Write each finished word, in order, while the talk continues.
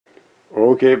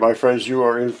Okay, my friends, you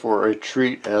are in for a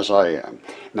treat, as I am.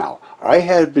 Now, I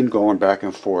had been going back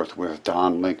and forth with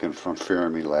Don Lincoln from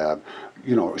Fermilab,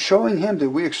 showing him that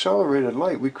we accelerated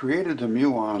light. We created the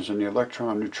muons and the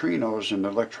electron neutrinos and the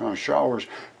electron showers,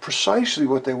 precisely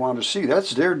what they want to see.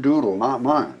 That's their doodle, not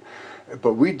mine.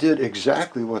 But we did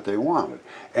exactly what they wanted.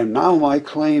 And now my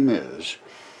claim is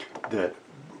that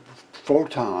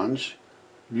photons,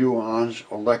 muons,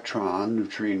 electron,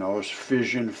 neutrinos,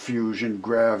 fission, fusion,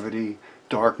 gravity,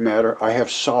 dark matter. I have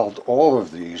solved all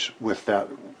of these with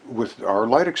our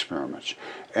light experiments.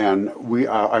 And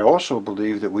I also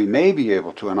believe that we may be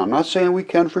able to, and I'm not saying we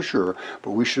can for sure,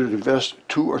 but we should invest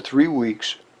 2 or 3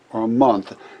 weeks or a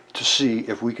month to see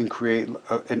if we can create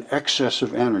an excess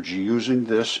of energy using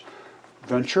this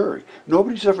Venturi.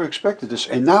 Nobody's ever expected this,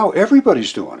 and now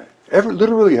everybody's doing it.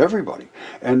 Literally everybody.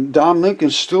 And Don Lincoln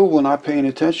still will not paying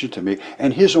attention to me.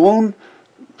 And his own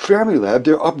Fermilab,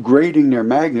 they're upgrading their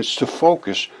magnets to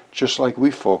focus just like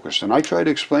we focused. And I tried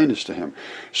to explain this to him.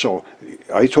 So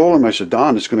I told him, I said,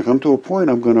 Don, it's going to come to a point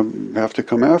I'm going to have to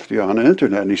come after you on the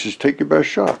internet. And he says, take your best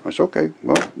shot. I said, okay,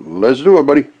 well, let's do it,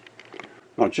 buddy.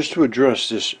 Now, just to address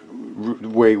this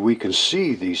way we can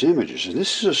see these images, and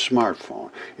this is a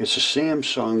smartphone. It's a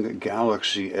Samsung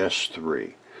Galaxy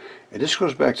S3. And this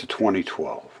goes back to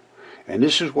 2012. And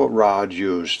this is what Rod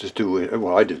used to do it.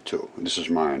 Well, I did too. This is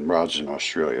mine. Rod's in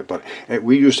Australia. But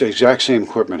we used the exact same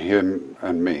equipment, him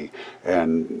and me.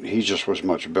 And he just was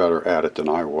much better at it than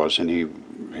I was. And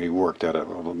he worked at it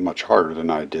much harder than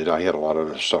I did. I had a lot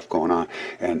of stuff going on.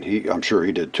 And I'm sure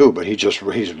he did too. But he's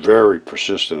very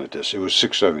persistent at this. It was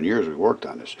 6, 7 years we worked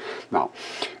on this. Now,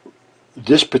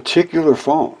 this particular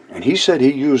phone, and he said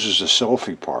he uses the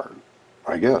selfie part,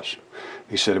 I guess.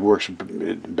 He said it works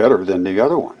better than the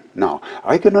other one. Now,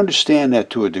 I can understand that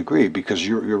to a degree because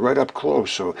you're right up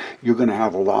close, so you're going to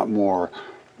have a lot more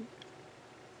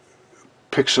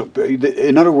pixel.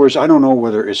 In other words, I don't know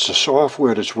whether it's the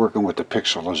software that's working with the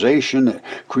pixelization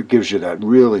that gives you that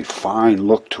really fine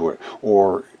look to it,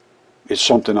 or it's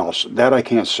something else. That I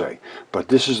can't say. But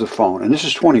this is the phone, and this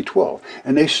is 2012,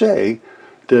 and they say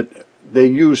that they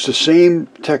use the same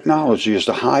technology as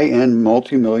the high-end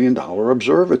multi-million-dollar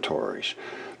observatories.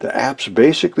 The apps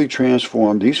basically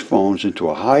transform these phones into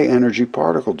a high-energy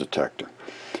particle detector.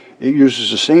 It uses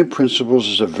the same principles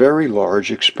as the very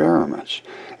large experiments.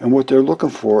 And what they're looking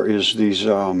for is these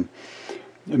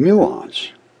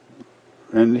muons.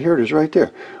 And here it is right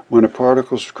there. When the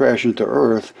particles crash into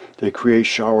Earth, they create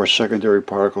shower secondary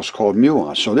particles called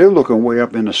muons. So they're looking way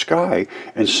up in the sky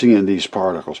and seeing these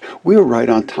particles. We were right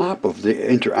on top of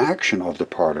the interaction of the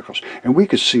particles, and we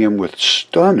could see them with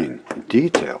stunning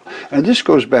detail. And this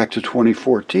goes back to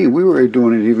 2014. We were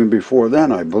doing it even before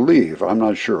then, I believe. I'm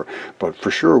not sure, but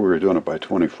for sure we were doing it by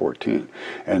 2014.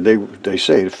 And they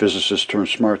say the physicists turn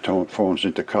smartphones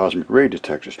into cosmic ray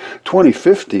detectors.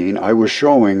 2015, I was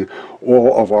showing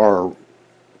all of our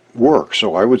work,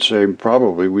 so I would say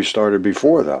probably we started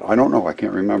before that. I don't know, I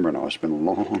can't remember now. It's been a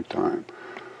long time.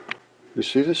 You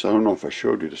see this? I don't know if I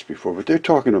showed you this before, but they're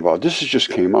talking about, this just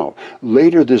came out,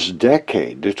 later this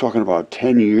decade, they're talking about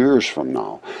 10 years from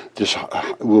now, this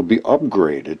will be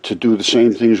upgraded to do the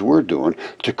same things we're doing,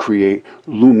 to create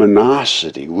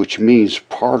luminosity, which means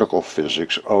particle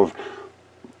physics of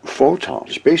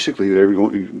photons. Basically,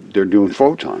 they're doing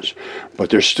photons, but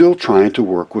they're still trying to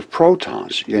work with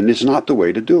protons, and it's not the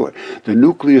way to do it. The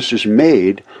nucleus is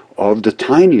made of the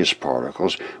tiniest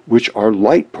particles, which are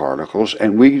light particles,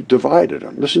 and we divided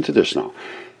them. Listen to this now.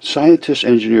 Scientists,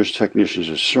 engineers, technicians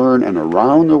at CERN and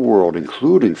around the world,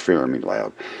 including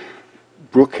Fermilab,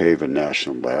 Brookhaven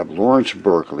National Lab, Lawrence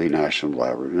Berkeley National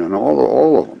Laboratory, and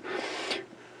all of them.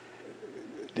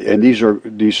 And these are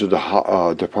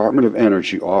the Department of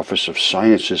Energy Office of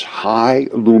Science's High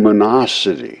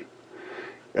Luminosity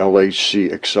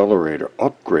LHC Accelerator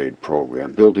Upgrade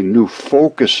Program, building new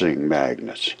focusing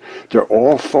magnets. They're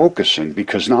all focusing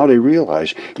because now they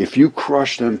realize if you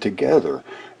crush them together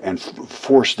and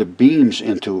force the beams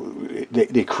into,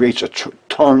 it creates a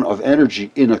ton of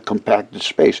energy in a compacted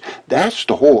space. That's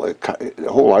the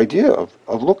whole idea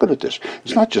of looking at this.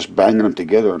 It's not just banging them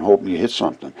together and hoping you hit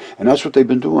something. And that's what they've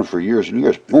been doing for years and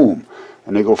years. Boom.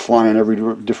 And they go flying every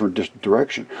different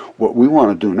direction. What we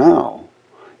want to do now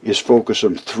is focus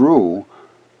them through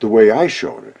the way I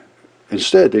showed it.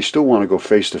 Instead, they still want to go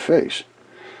face to face.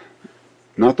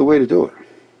 Not the way to do it.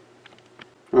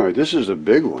 All right, this is a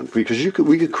big one because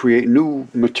we could create new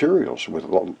materials with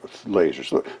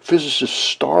lasers. Look, physicists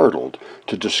startled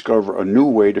to discover a new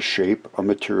way to shape a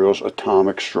material's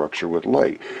atomic structure with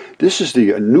light. This is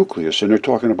the nucleus, and they're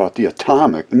talking about the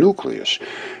atomic nucleus.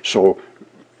 So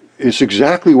It's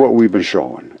exactly what we've been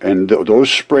showing. And those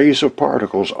sprays of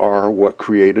particles are what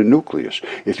create a nucleus.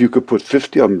 If you could put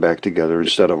 50 of them back together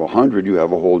instead of 100, you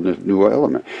have a whole new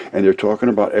element. And they're talking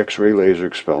about X-ray laser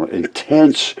expelling.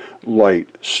 Intense light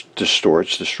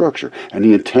distorts the structure. And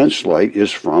the intense light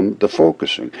is from the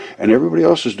focusing. And everybody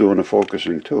else is doing the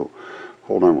focusing too.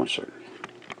 Hold on one second.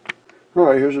 All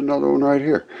right, here's another one right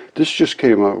here. This just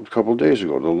came out a couple days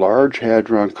ago. The Large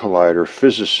Hadron Collider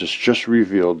physicists just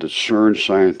revealed that CERN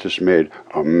scientists made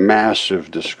a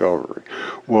massive discovery.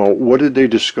 Well, what did they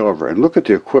discover? And look at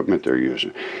the equipment they're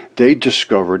using. They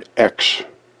discovered X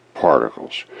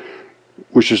particles,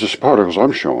 which is the particles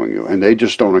I'm showing you, and they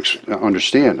just don't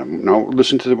understand them. Now,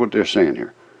 listen to what they're saying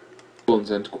here.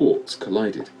 Muons and quarks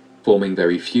collided, forming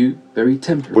very few, very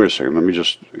temporary. Wait a second, let me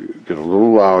just get a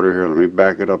little louder here. Let me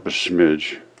back it up a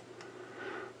smidge.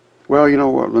 Well, you know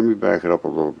what? Let me back it up a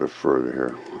little bit further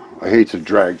here. I hate to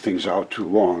drag things out too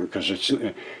long because it's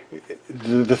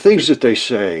the things that they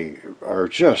say are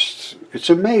just, it's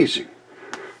amazing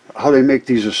how they make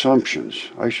these assumptions.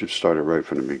 I should start it right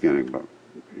from the beginning, but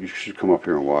you should come up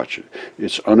here and watch it.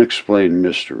 It's Unexplained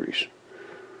Mysteries.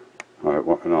 All right,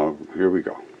 well, now here we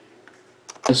go.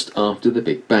 Just after the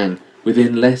Big Bang,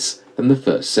 within less than the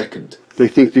first second. They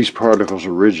think these particles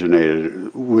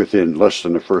originated within less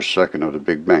than the first second of the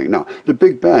Big Bang. Now, the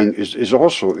Big Bang is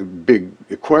also a big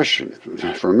question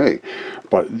for me.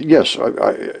 But yes,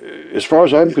 as far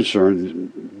as I'm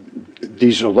concerned,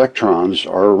 these electrons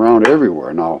are around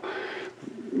everywhere. Now,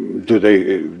 do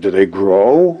they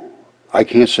grow? I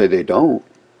can't say they don't.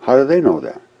 How do they know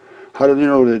that? How do they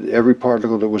know that every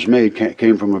particle that was made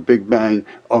came from a Big Bang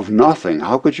of nothing?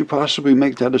 How could you possibly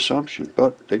make that assumption?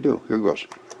 But they do. Here goes.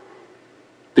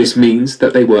 This means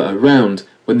that they were around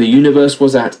when the universe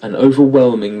was at an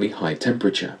overwhelmingly high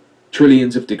temperature,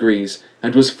 trillions of degrees,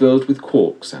 and was filled with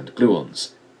quarks and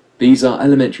gluons. These are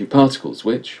elementary particles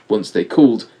which, once they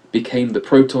cooled, became the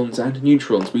protons and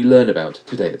neutrons we learn about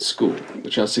today at school,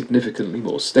 which are significantly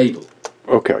more stable.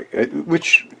 Okay,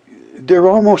 which they're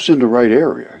almost in the right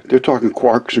area. They're talking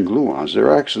quarks and gluons.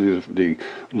 They're actually the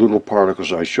little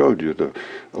particles I showed you, the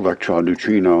electron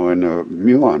neutrino and the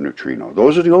muon neutrino.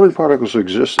 Those are the only particles that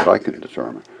exist that I can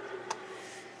determine.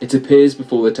 It appears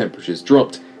before the temperatures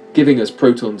dropped, giving us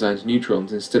protons and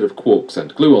neutrons instead of quarks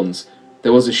and gluons,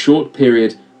 there was a short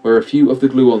period where a few of the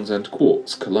gluons and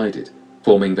quarks collided,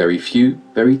 forming very few,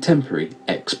 very temporary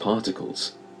X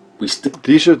particles.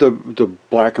 These are the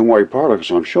black and white particles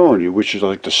I'm showing you, which is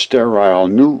like the sterile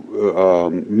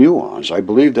muons. I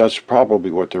believe that's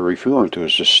probably what they're referring to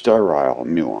as the sterile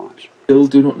muons. Still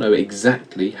do not know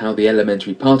exactly how the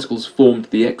elementary particles formed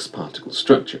the X particle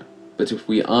structure, but if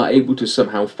we are able to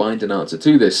somehow find an answer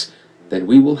to this, then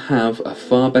we will have a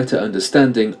far better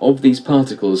understanding of these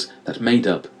particles that made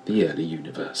up the early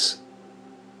universe.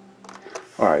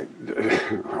 All right,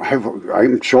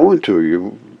 I'm showing to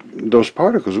you those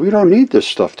particles. We don't need this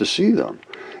stuff to see them.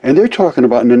 And they're talking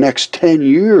about in the next 10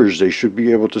 years they should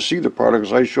be able to see the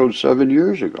particles I showed 7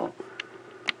 years ago.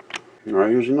 All right,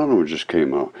 here's another one just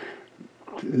came out.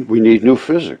 We need new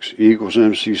physics. E equals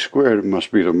mc squared. It must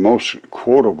be the most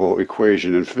quotable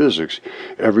equation in physics.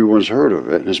 Everyone's heard of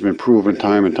it, and it's been proven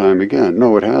time and time again.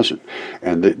 No, it hasn't.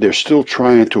 And they're still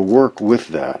trying to work with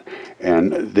that.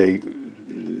 And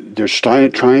they're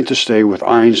trying to stay with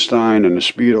Einstein and the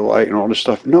speed of light and all this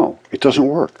stuff. No, it doesn't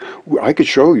work. I could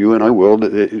show you, and I will,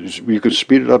 that you can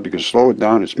speed it up, you can slow it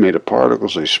down. It's made of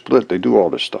particles, they split, they do all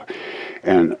this stuff.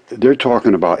 And they're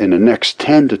talking about in the next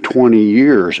 10 to 20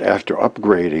 years after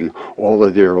upgrading all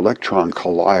of their electron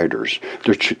colliders,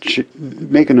 they're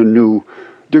making a new,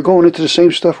 they're going into the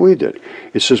same stuff we did.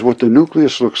 It says what the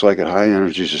nucleus looks like at high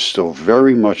energies is still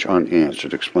very much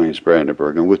unanswered, explains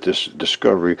Brandenburg. And with this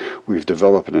discovery, we've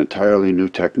developed an entirely new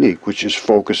technique, which is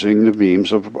focusing the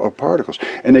beams of particles.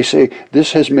 And they say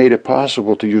this has made it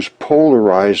possible to use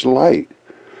polarized light.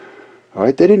 All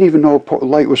right, they didn't even know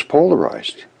light was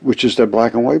polarized, which is the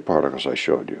black and white particles I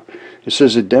showed you. It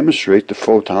says it demonstrates the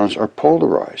photons are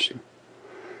polarized,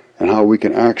 and how we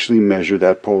can actually measure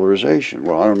that polarization.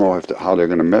 Well, I don't know how they're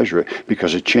going to measure it,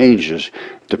 because it changes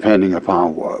depending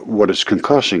upon what it's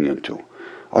concussing into.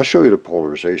 I'll show you the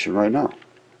polarization right now.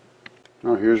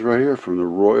 Now here's right here from the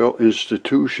Royal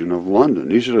Institution of London.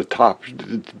 These are the top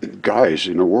guys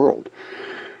in the world,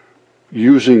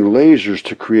 using lasers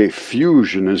to create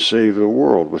fusion and save the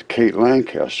world with Kate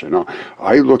Lancaster. Now,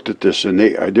 I looked at this, and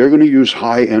they're going to use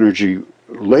high energy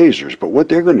lasers, but what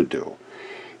they're going to do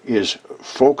is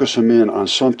focus them in on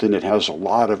something that has a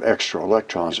lot of extra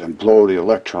electrons and blow the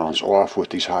electrons off with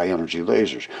these high energy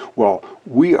lasers. Well,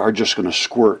 we are just going to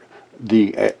squirt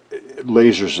the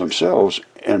lasers themselves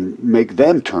and make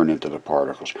them turn into the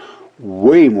particles.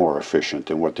 Way more efficient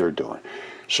than what they're doing.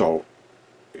 So,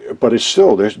 but it's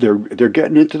still, they're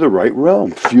getting into the right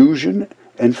realm. Fusion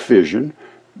and fission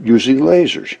using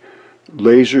lasers.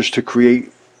 Lasers to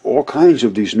create all kinds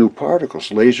of these new particles.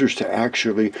 Lasers to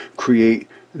actually create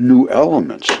new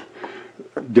elements.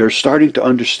 They're starting to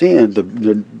understand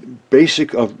the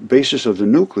basis of the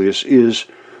nucleus is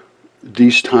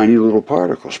these tiny little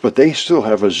particles, but they still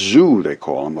have a zoo, they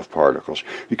call them, of particles,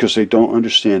 because they don't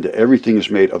understand that everything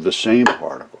is made of the same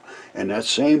particle, and that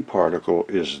same particle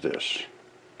is this.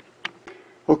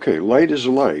 Okay, light is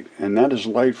light, and that is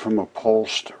light from a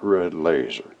pulsed red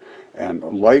laser. And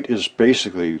light is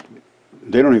basically,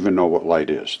 they don't even know what light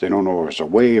is. They don't know if it's a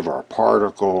wave or a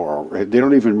particle, or they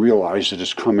don't even realize that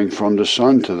it's coming from the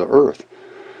sun to the earth.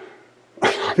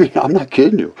 I mean, I'm not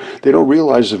kidding you. They don't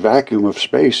realize the vacuum of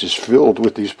space is filled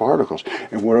with these particles.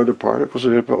 And what are the particles?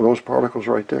 Those particles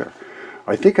right there.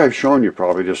 I think I've shown you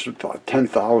probably this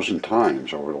 10,000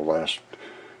 times over the last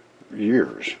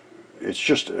years. It's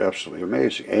just absolutely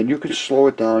amazing. And you can slow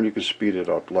it down, you can speed it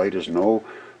up. Light is no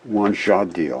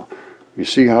one-shot deal. You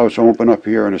see how it's open up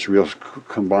here and it's real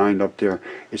combined up there?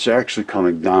 It's actually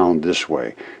coming down this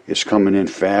way. It's coming in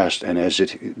fast, and as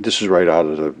this is right out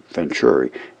of the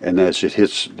Venturi, and as it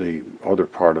hits the other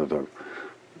part of the,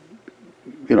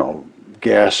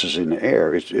 gases in the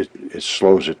air, it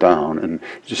slows it down. And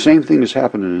the same thing is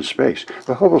happening in space.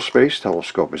 The Hubble Space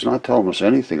Telescope is not telling us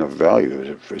anything of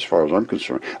value, as far as I'm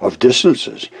concerned, of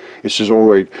distances. It says, oh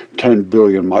wait, 10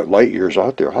 billion light years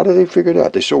out there. How do they figure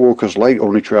that? They say, well, because light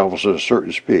only travels at a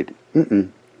certain speed.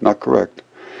 Not correct.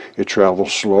 It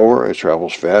travels slower, it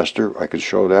travels faster, I can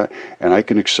show that, and I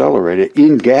can accelerate it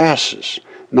in gases,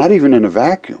 not even in a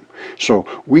vacuum. So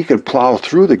we can plow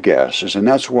through the gases, and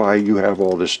that's why you have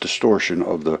all this distortion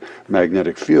of the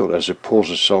magnetic field as it pulls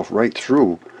itself right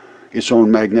through its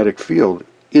own magnetic field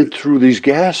in through these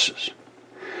gases.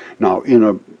 Now, in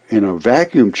a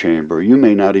vacuum chamber, you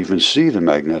may not even see the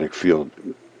magnetic field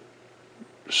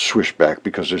swish back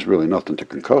because there's really nothing to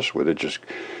concuss with. It just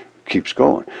keeps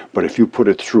going. But if you put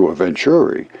it through a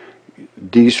Venturi,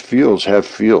 these fields have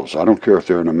fields. I don't care if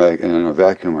they're in a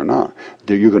vacuum or not.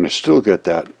 You're going to still get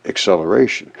that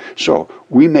acceleration. So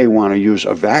we may want to use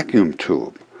a vacuum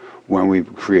tube when we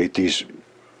create these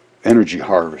energy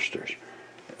harvesters.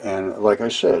 And like I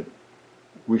said,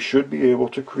 we should be able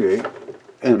to create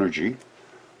energy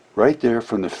right there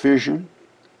from the fission.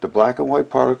 The black and white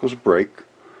particles break.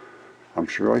 I'm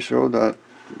sure I showed that.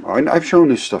 I've shown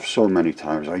this stuff so many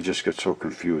times, I just get so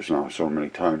confused now so many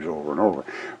times over and over.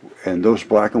 And those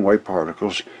black and white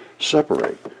particles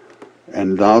separate.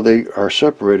 And now they are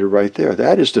separated right there.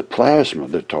 That is the plasma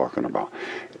they're talking about.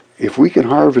 If we can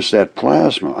harvest that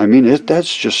plasma, I mean,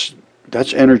 that's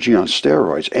energy on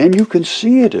steroids. And you can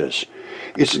see it is.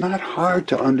 It's not hard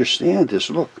to understand this.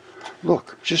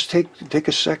 Look, just take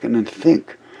a second and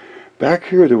think. Back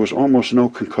here there was almost no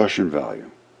concussion value.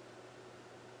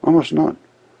 Almost none.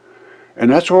 And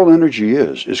that's all energy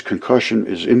is concussion,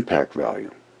 is impact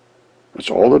value. That's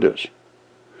all it is.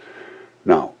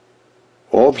 Now,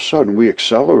 all of a sudden we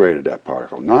accelerated that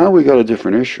particle. Now we got a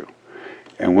different issue.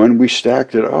 And when we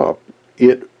stacked it up,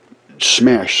 it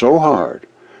smashed so hard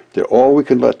that all we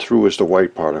can let through is the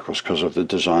white particles because of the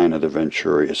design of the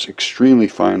Venturi. It's extremely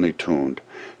finely tuned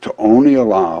to only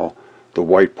allow the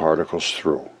white particles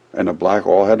through. And the black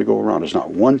all had to go around. There's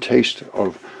not one taste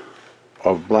of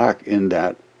black in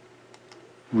that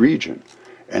region.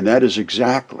 And that is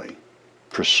exactly,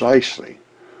 precisely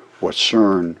what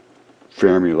CERN,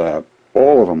 Fermilab,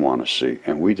 all of them want to see,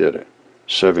 and we did it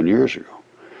 7 years ago.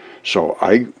 So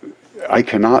I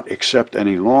cannot accept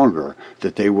any longer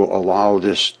that they will allow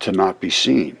this to not be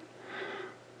seen.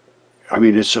 I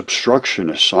mean, it's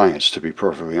obstructionist science, to be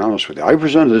perfectly honest with you. I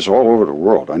presented this all over the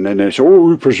world, and then they say, oh,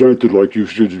 we presented like you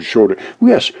showed it.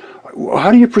 Well, yes, how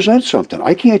do you present something?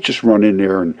 I can't just run in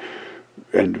there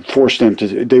and force them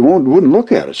to, they wouldn't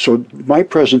look at it. So my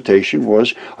presentation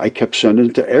was, I kept sending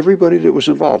it to everybody that was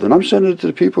involved, and I'm sending it to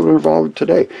the people that are involved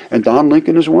today, and Don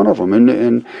Lincoln is one of them.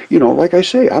 And like I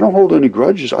say, I don't hold any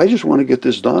grudges. I just want to get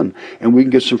this done, and we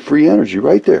can get some free energy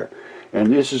right there.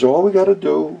 And this is all we got to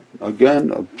do.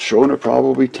 Again, I'm showing it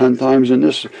probably 10 times in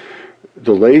this.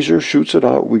 The laser shoots it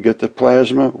out, we get the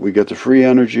plasma, we get the free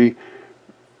energy,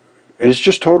 and it's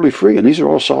just totally free. And these are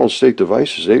all solid-state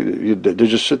devices. They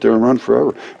just sit there and run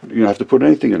forever. You don't have to put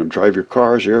anything in them. Drive your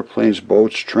cars, airplanes,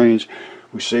 boats, trains.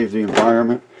 We save the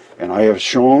environment. And I have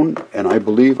shown, and I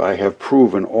believe I have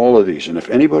proven all of these. And if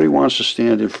anybody wants to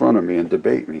stand in front of me and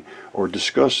debate me or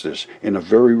discuss this in a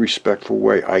very respectful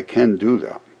way, I can do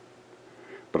that.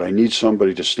 But I need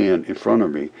somebody to stand in front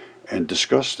of me and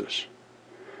discuss this.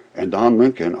 And Don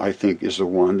Lincoln, I think, is the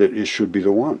one that should be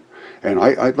the one. And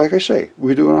like I say,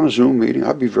 we do it on a Zoom meeting.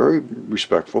 I'd be very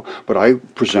respectful, but I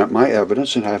present my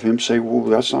evidence and have him say, well,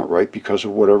 that's not right because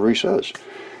of whatever he says.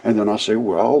 And then I'll say,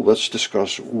 well, let's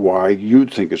discuss why you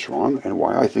think it's wrong and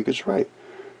why I think it's right.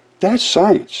 That's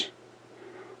science.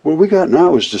 What we got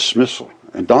now is dismissal.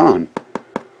 And Don,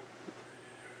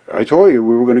 I told you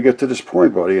we were going to get to this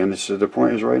point, buddy, and the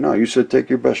point is right now. You said take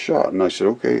your best shot, and I said,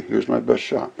 okay, here's my best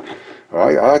shot.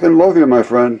 I can love you, my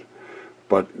friend,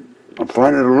 but I'm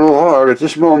finding it a little hard at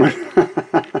this moment.